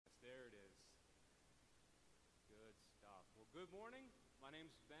Good morning. My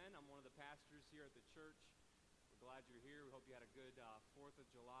name's Ben. I'm one of the pastors here at the church. We're glad you're here. We hope you had a good 4th of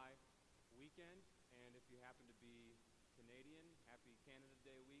July weekend. And if you happen to be Canadian, happy Canada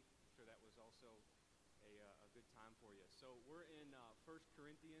Day week. I'm sure that was also a good time for you. So we're in 1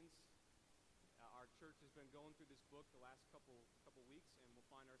 Corinthians. Our church has been going through this book the last couple weeks, and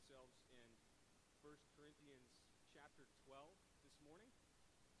we'll find ourselves in 1 Corinthians chapter 12 this morning.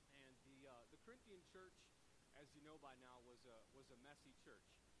 And the Corinthian church, as you know by now, was a messy church.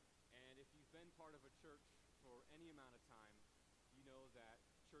 And if you've been part of a church for any amount of time, you know that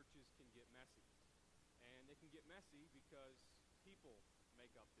churches can get messy. And they can get messy because people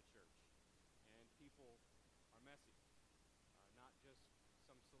make up the church. And people are messy. Not just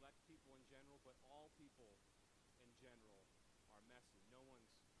some select people in general, but all people in general are messy. No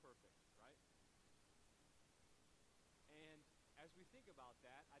one's perfect, right? And as we think about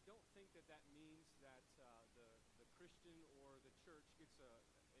that, I don't think that means that the Christian or the church gets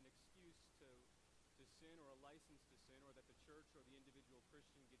an excuse to sin or a license to sin, or that the church or the individual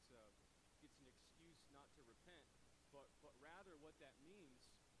Christian gets an excuse not to repent. But rather what that means,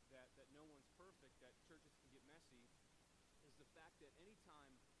 that no one's perfect, that churches can get messy, is the fact that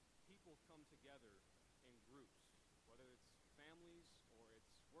anytime people come together in groups, whether it's families or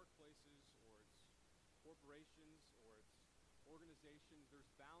it's workplaces or it's corporations or it's organizations, there's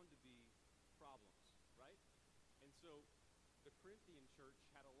bound to be problems, right? And so the Corinthian church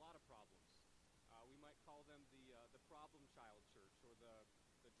had a lot of problems. We might call them the problem child church, or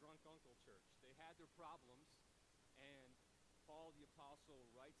the drunk uncle church. They had their problems, and Paul the apostle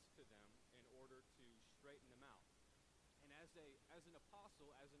writes to them in order to straighten them out. And as an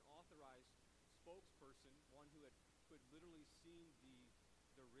apostle, as an authorized spokesperson, one who had literally seen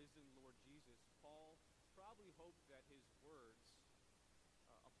the risen Lord Jesus, Paul probably hoped that his words,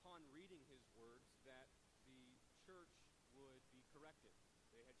 upon reading his words, that the church would be corrected.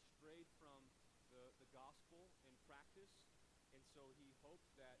 They had strayed from the gospel in practice, and so he hoped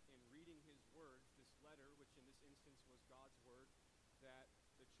that in reading his words, this letter, which in this instance was God's word, that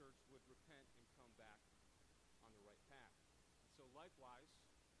the church would repent and come back on the right path. So likewise,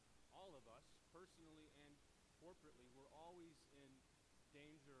 all of us, personally and corporately, we're always in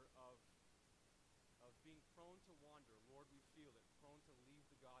danger of being prone to wander. Lord, we feel it, prone to leave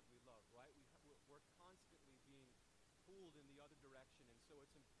the God we love, right? We're constantly being pulled in the other direction, and so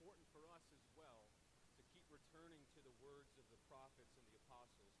it's important for us as well to keep returning to the words of the prophets and the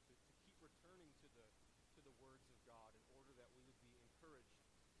apostles, to keep returning to the words of God, in order that we would be encouraged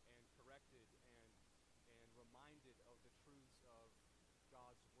and corrected and reminded of the truths of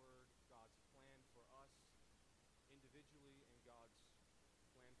God's word, God's plan for us individually, and God's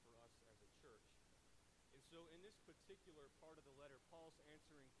plan for us as a church. And so in this particular part of the letter, Paul's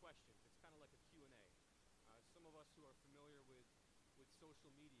answering questions. It's kind of like a Q&A. Some of us who are familiar with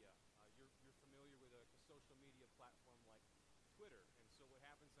social media, you're familiar with a social media platform like Twitter. And so what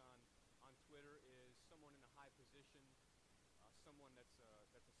happens on Twitter is someone in a high position, someone that's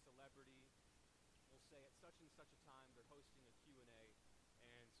a celebrity, will say at such and such a time they're hosting a Q&A,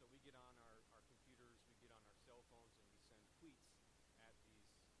 and so we get on our computers, we get on our cell phones, and we send tweets at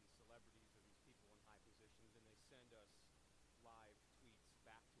these celebrities or these people in high positions, and they send us live tweets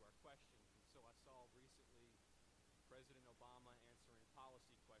back to our questions. And so I saw recently President Obama answering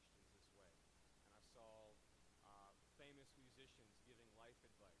policy questions this way, and I saw famous musicians giving life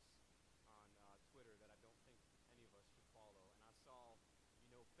advice on Twitter that I don't think any of us should follow, and I saw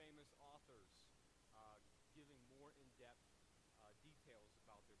famous authors giving more in-depth details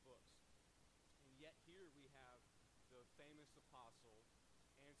about their books. And yet here we have the famous apostle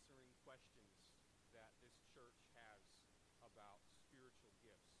answering questions that this church has about spiritual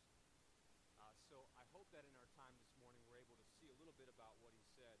gifts. So I hope that in our time this morning we're able to see a little bit about what he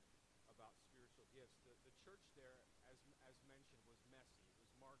said about spiritual gifts. The church there, as mentioned, was messy. It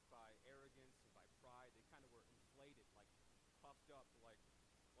was marked by arrogance and by pride. They kind of were inflated, like puffed up like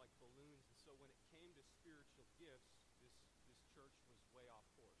balloons. And so when it came to spiritual gifts, this church was way off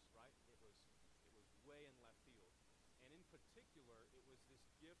course, right? It was way in left field. And in particular, it was this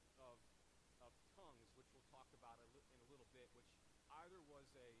gift of tongues, which we'll talk about in a little bit, which either was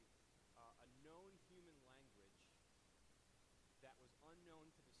a known human language that was unknown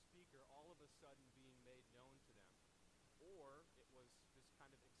to the speaker, all of a sudden being made known to them, or it was this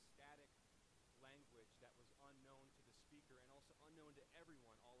kind of ecstatic language that was unknown to the speaker and also unknown to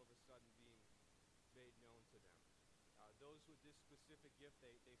everyone, all of a sudden being made known to them. Those with this specific gift,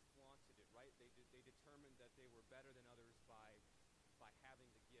 they flaunted it, right? They determined that they were better than others by having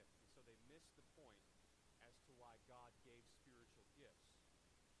the gift. And so they missed the point as to why God gave spiritual gifts.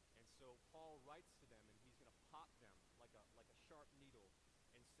 And so Paul writes to them, and he's going to pop them like a sharp needle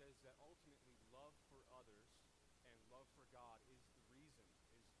and says that ultimately love for others and love for God is the reason,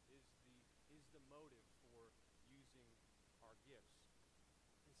 is the motive for using our gifts.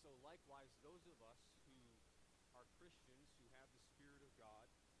 And so likewise, those of us who are Christians, who have the Spirit of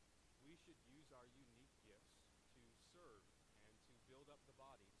God, we should use our unique gifts to serve and to build up the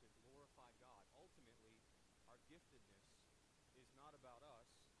body, to glorify God. Ultimately, our giftedness is not about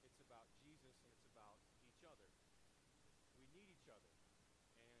us, it's about Jesus and it's about each other. We need each other.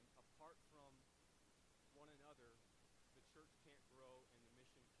 And apart from one another, the church can't grow and the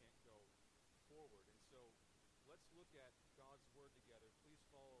mission can't go forward. And so let's look at God's Word together. Please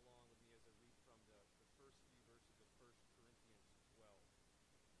follow along with me as I read from the first few verses of 1 Corinthians 12.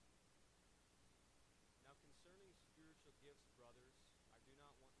 Now concerning spiritual gifts, brothers, I do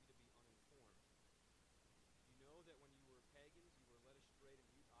not want you to be uninformed. You know that when you were pagans, you were led astray to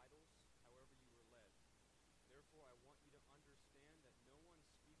mute idols, however you were led. Therefore, I want you to understand that no one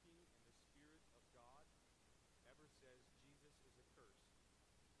speaking in the Spirit of God ever says Jesus is accursed.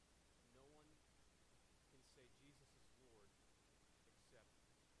 No one can say Jesus is Lord except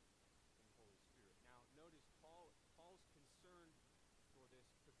in the Holy Spirit. Now, notice Paul's concerned for this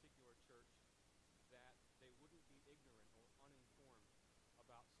particular church that they wouldn't be ignorant or uninformed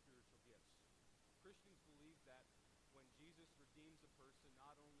about spiritual gifts. Christians believe that when Jesus redeems a person,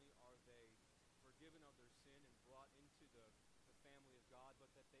 not only are they forgiven of their sin and brought into the family of God,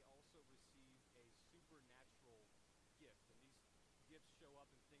 but that they also receive a supernatural gift. And these gifts show up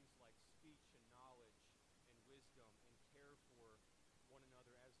in things like speech and knowledge and wisdom and care for one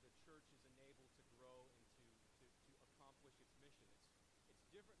another as the church is enabled to grow and to accomplish its mission. It's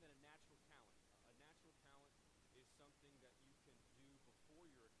different than a natural talent. A natural talent is something that you can do before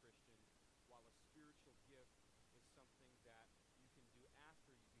you're a Christian, while a spiritual gift is something that you can do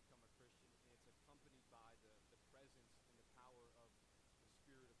after you become a Christian, and it's accompanied by the presence and the power of the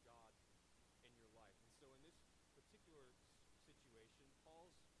Spirit of God in your life. And so in this particular situation,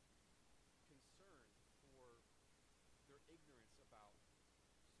 Paul's concerned for their ignorance about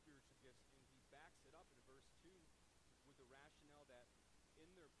spiritual gifts, and he backs it up in verse 2 with the rationale that in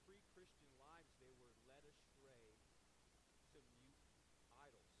their pre-Christian lives they were led astray to mute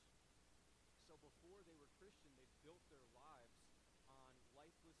idols. So before they were Christian, they built their lives on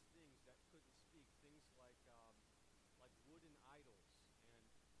lifeless things that couldn't speak, things like wooden idols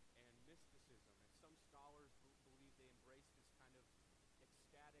and mysticism. And some scholars believe they embraced this kind of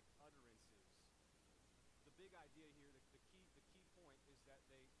ecstatic utterances. The big idea here, the key point is that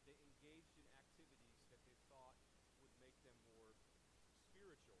they engaged in activities that they thought would make them more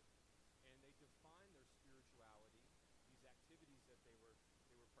spiritual, and they defined their spirituality, these activities that they were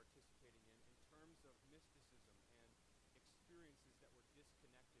participating in terms of mysticism and experiences that were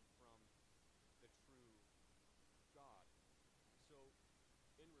disconnected from the true God. So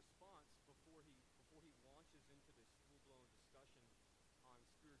in response, before he launches into this full-blown discussion on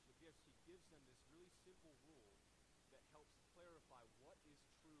spiritual gifts, he gives them this really simple rule that helps clarify what is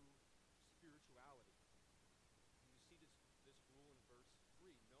true spirituality. And you see this rule in verse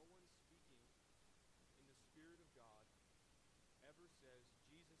 3. No one speaking in the Spirit of God ever says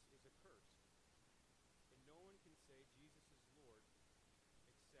Jesus is accursed. And no one can say Jesus is Lord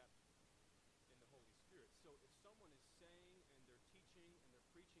except in the Holy Spirit. So if someone is saying and they're teaching and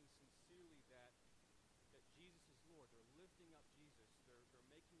they're preaching sincerely that Jesus is Lord, they're lifting up Jesus,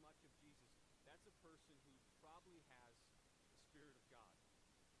 they're making much of Jesus, that's a person who probably has the Spirit of God.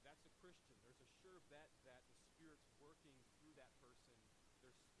 That's a Christian. There's a sure bet that the Spirit's working through that person.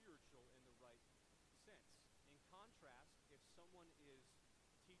 They're spiritual in the right sense. In contrast, if someone is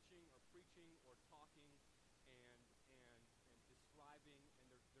teaching or preaching or talking and describing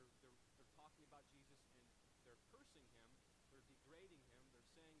and they're talking about Jesus and they're cursing him, they're degrading him,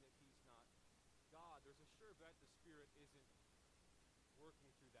 they're saying that he's not God, there's a sure bet the Spirit isn't working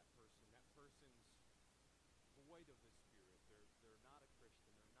through that person. That person's void of the Spirit. They're not a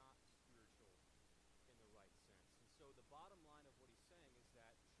Christian. They're not spiritual in the right sense. And so the bottom line of what he's saying is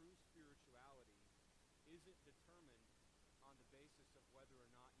that true spirituality isn't determined on the basis of whether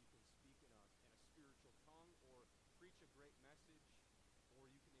or not you can speak in a spiritual tongue or preach a great message or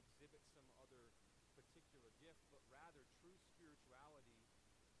you can exhibit some other particular gift, but rather true spirituality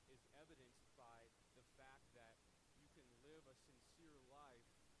is evidenced by the fact that you can live a sincere life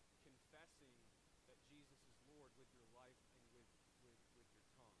confessing that Jesus is Lord with your life and with your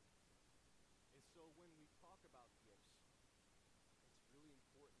tongue. And so when we talk about gifts, it's really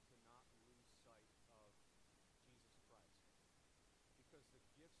important to not lose sight of Jesus Christ, because the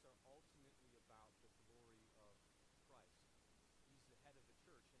gifts are ultimately about the glory of Christ. He's the head of the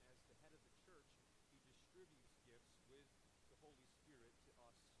church, and as the head of the church, he distributes gifts with the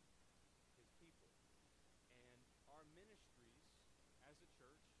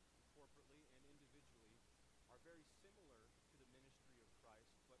very similar to the ministry of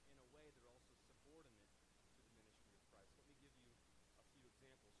Christ, but in a way they're also subordinate to the ministry of Christ. Let me give you a few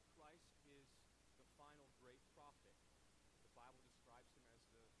examples. Christ is the final great prophet. The Bible describes him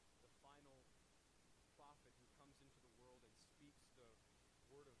as the final prophet who comes into the world and speaks the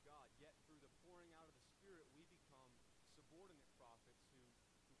word of God. Yet through the pouring out of the Spirit, we become subordinate prophets who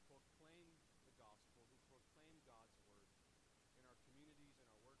proclaim the gospel, who proclaim God's word in our communities, in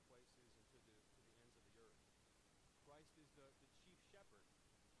our workplaces, and to the ends of the earth. Christ is the chief shepherd.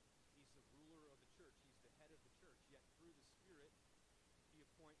 He's the ruler of the church. He's the head of the church. Yet through the Spirit, he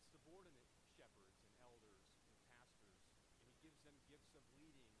appoints subordinate shepherds and elders and pastors, and he gives them gifts of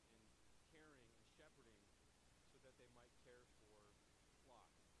leading and caring and shepherding so that they might care for the flock.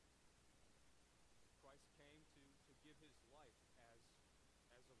 Christ came to give his life as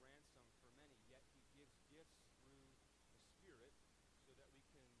a ransom for many, yet he gives gifts through the Spirit so that we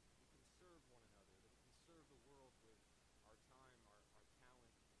can serve one another, that we can serve the world with our time, our talent,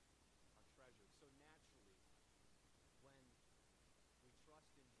 our treasure. So naturally, when we trust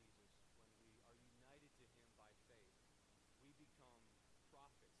in Jesus, when we are united to him by faith, we become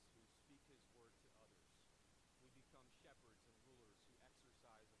prophets who speak his word to others. We become shepherds and rulers who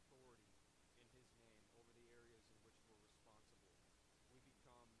exercise authority in his name over the areas in which we're responsible. We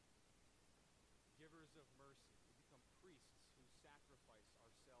become givers of mercy. We become priests who sacrifice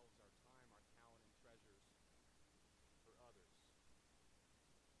ourselves, our time, our talent, and treasures for others.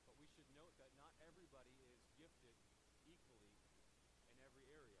 But we should note that not everybody is gifted equally in every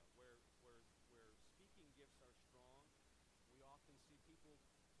area. Where speaking gifts are strong, we often see people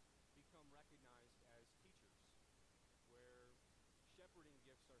become recognized as teachers. Where shepherding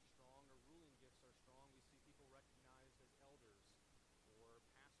gifts are strong or ruling gifts are strong, we see people recognized as elders or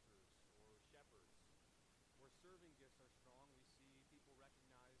pastors or shepherds. Where serving gifts are strong, we see people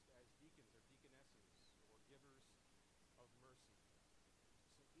recognized as deacons or deaconesses or givers of mercy.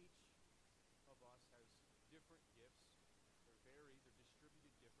 So each of us has different gifts. They're varied, they're distributed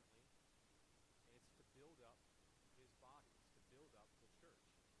differently, and it's to build up his body. It's to build up the church.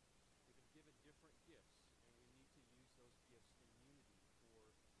 We've been given different gifts, and we need to use those gifts in unity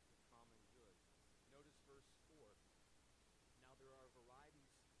for the common good. Notice verse 4. Now there are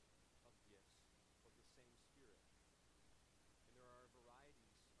varieties of gifts, but the same Spirit. And there are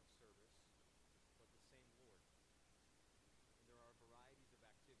varieties of service, but the same Lord. And there are varieties of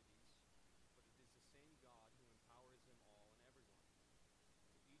activities, but it is the same God who empowers them all and everyone.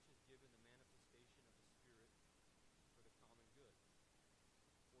 To each is given the manifestation of the Spirit for the common good.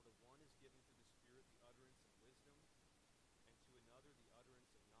 For to one is given through the Spirit the utterance of wisdom, and to another the utterance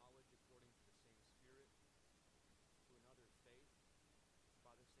of knowledge according to the same Spirit, to another faith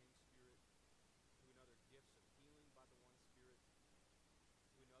by the same Spirit, to another gifts of healing by the one Spirit,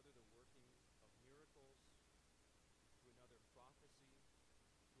 to another the working of miracles, to another prophecy,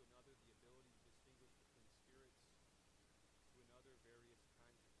 to another the ability to distinguish between spirits, to another various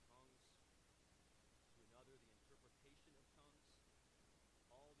kinds of tongues, to another the interpretation of tongues.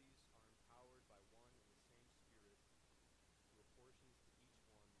 All these are empowered by one and the same Spirit, who apportions to each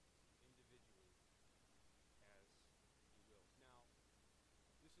one individually as he wills. Now,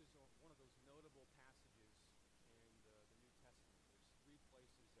 this is one of those notable passages in the New Testament. There's three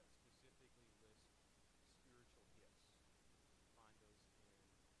places that specifically list spiritual gifts. You find those in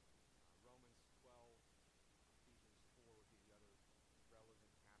Romans 12, Ephesians 4 would be the other relevant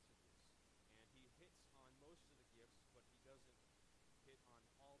passages. And he hits on most of the gifts, but he doesn't hit on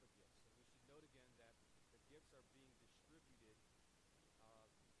all the gifts. And we should note again that the gifts are being distributed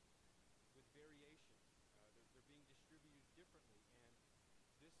with variation. They're being distributed differently, and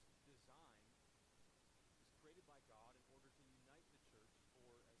this design is created by God in order to unite the church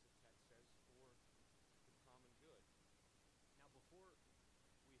for, as the text says, for the common good. Now, before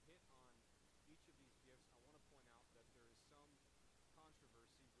we hit on each of these gifts, I want to point out that there is some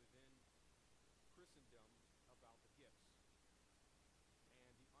controversy within Christendom about the gifts.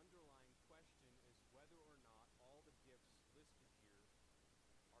 And the underlying question is whether or not all the gifts listed here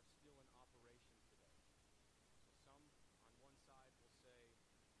are still in operation today. So some on one side will say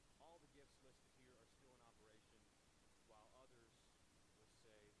all the gifts listed here are still in operation, while others will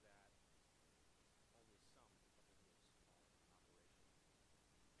say that only some of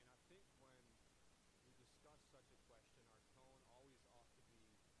the gifts are in operation. And I think when we discuss such a question, our tone always ought to be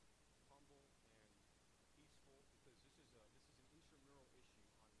humble and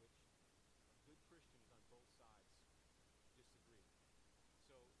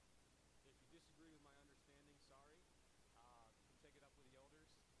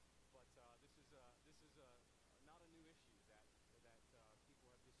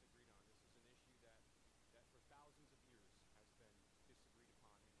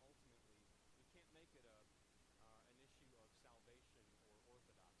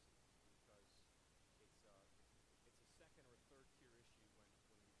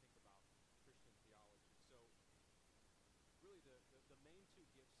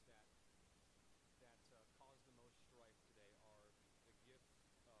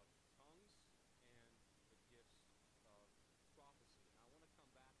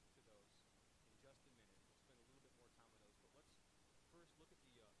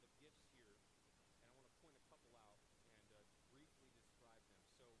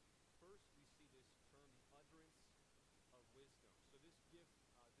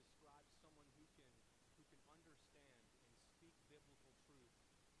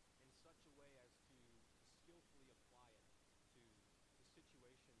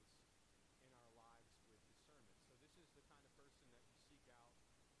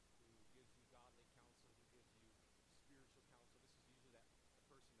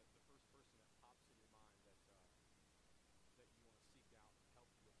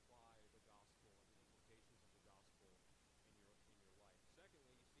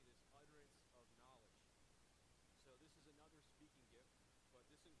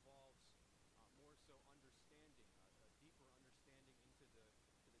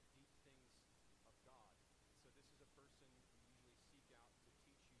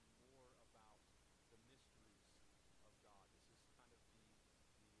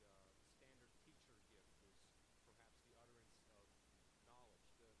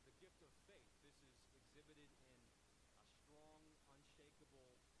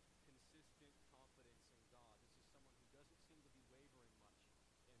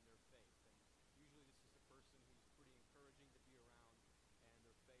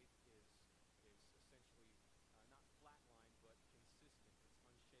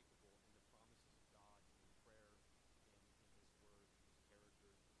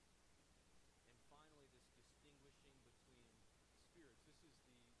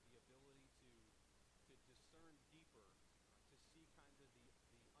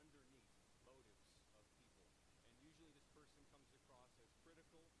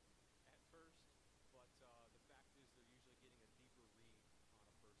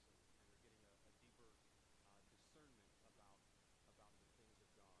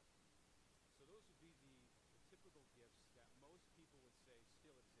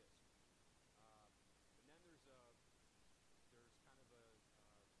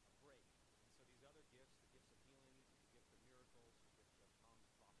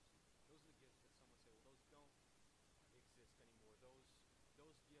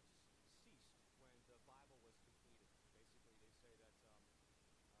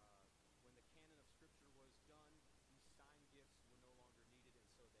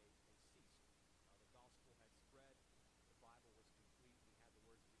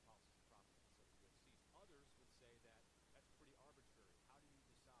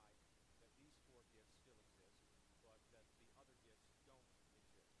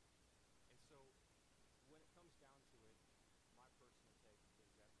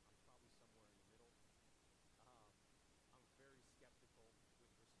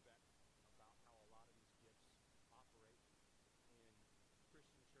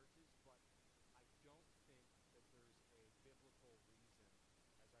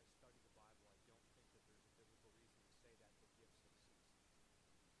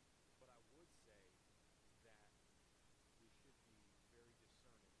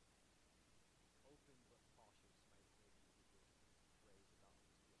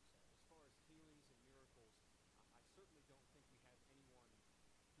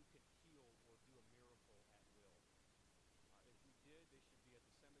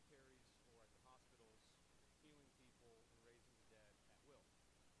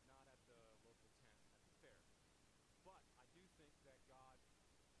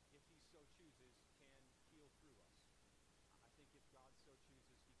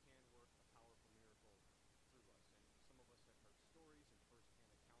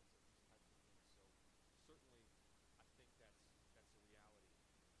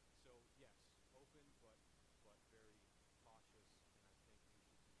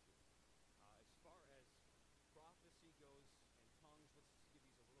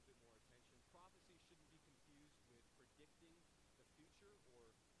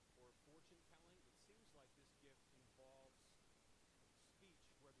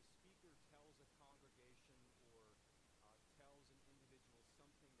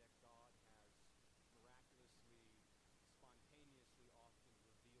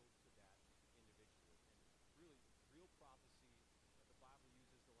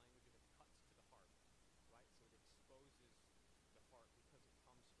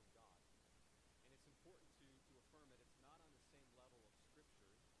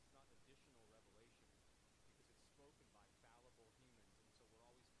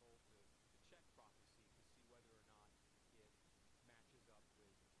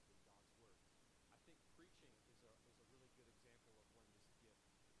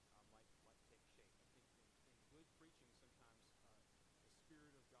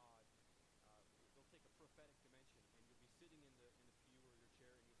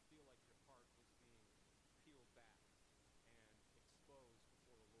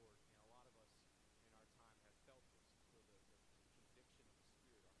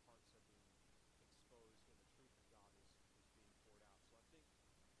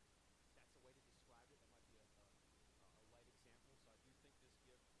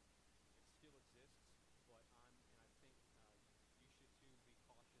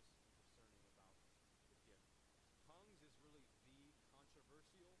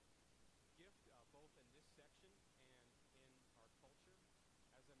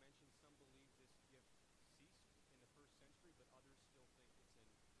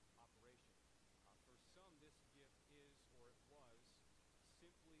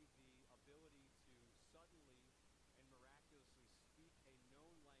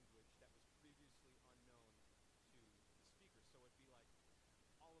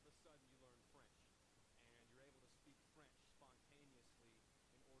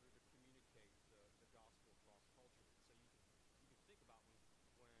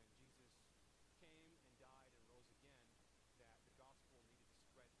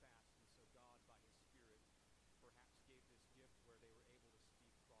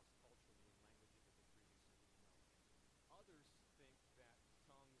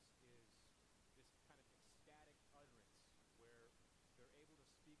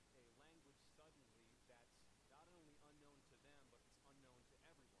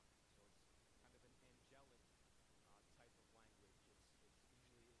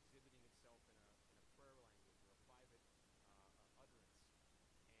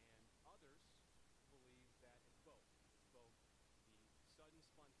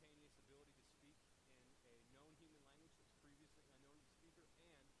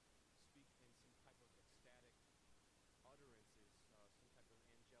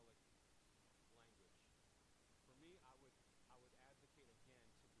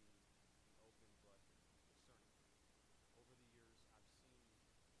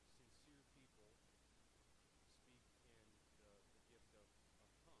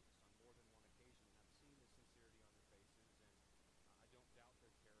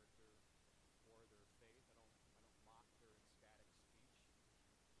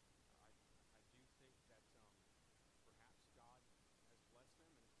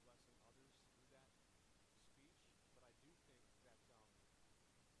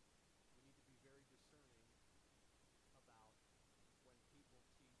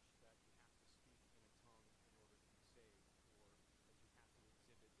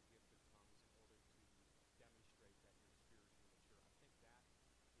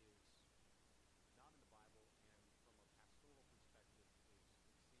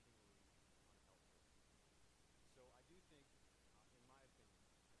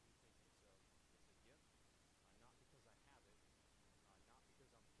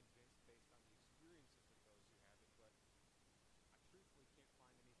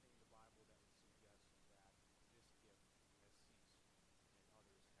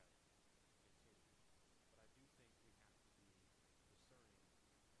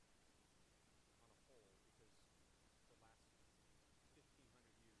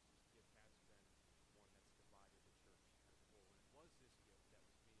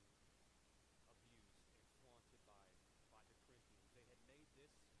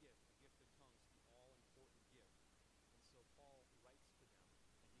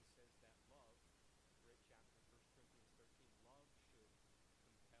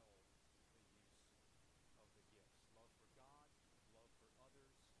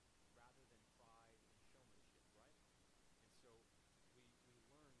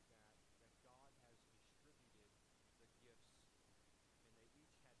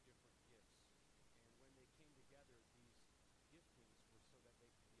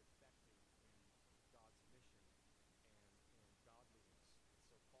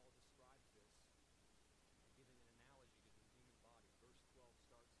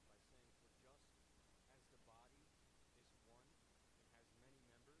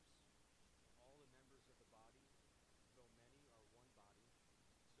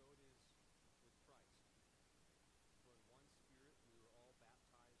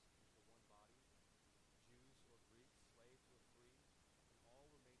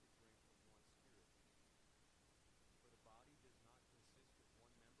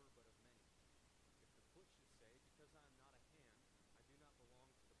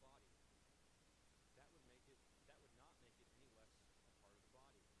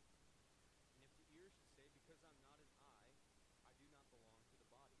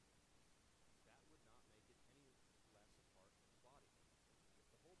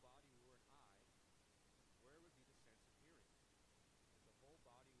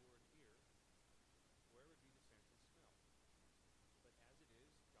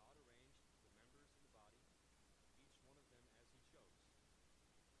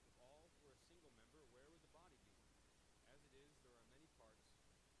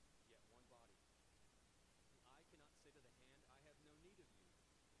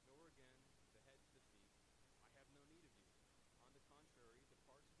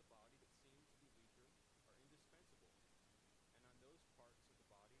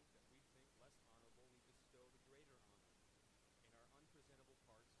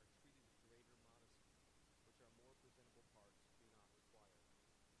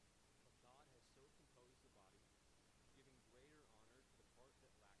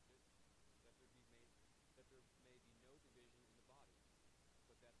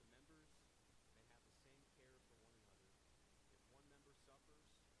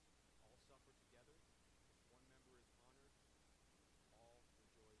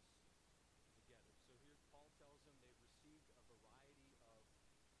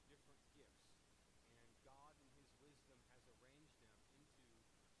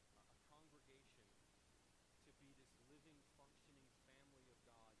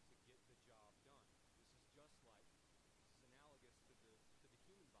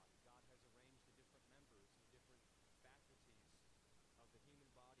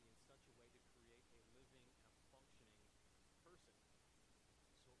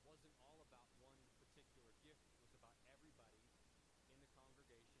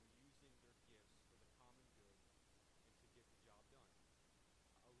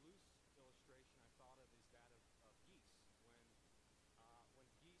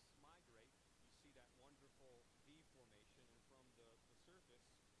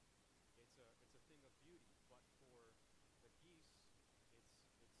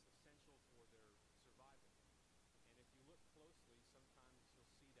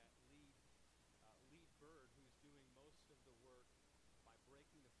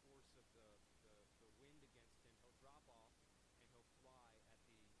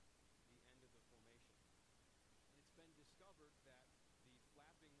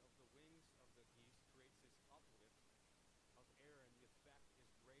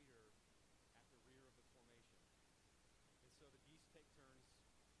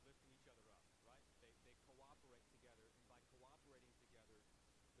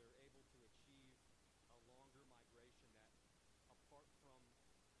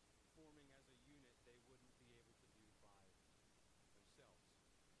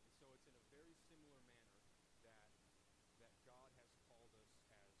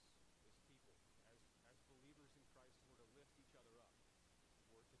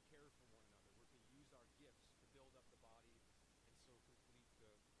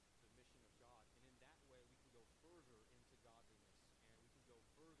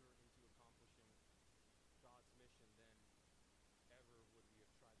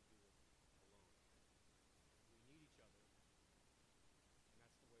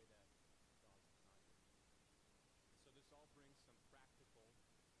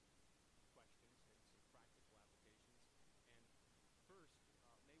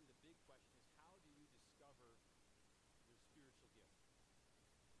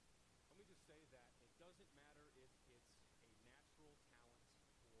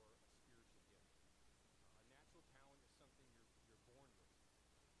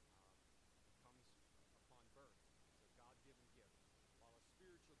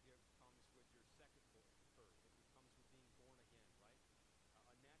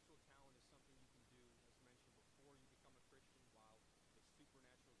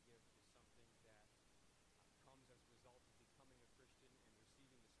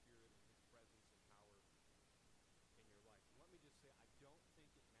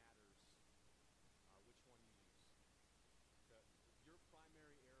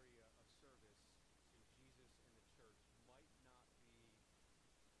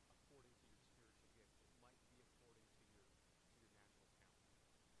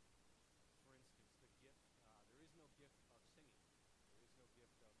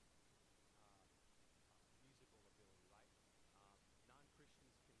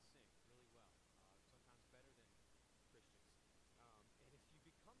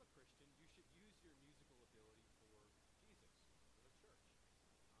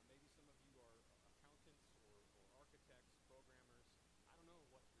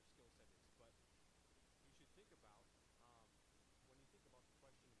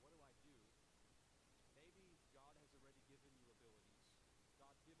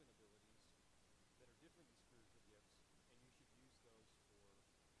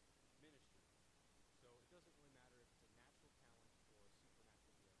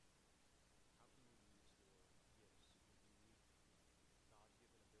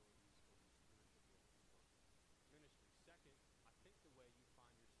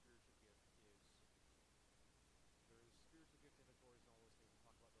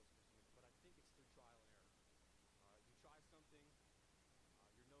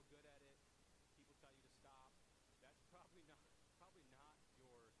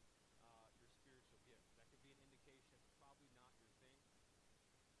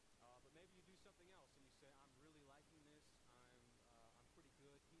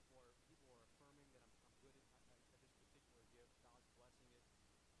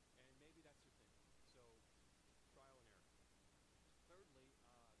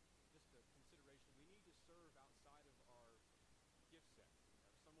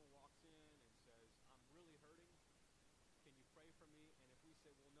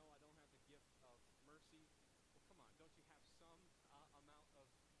don't you have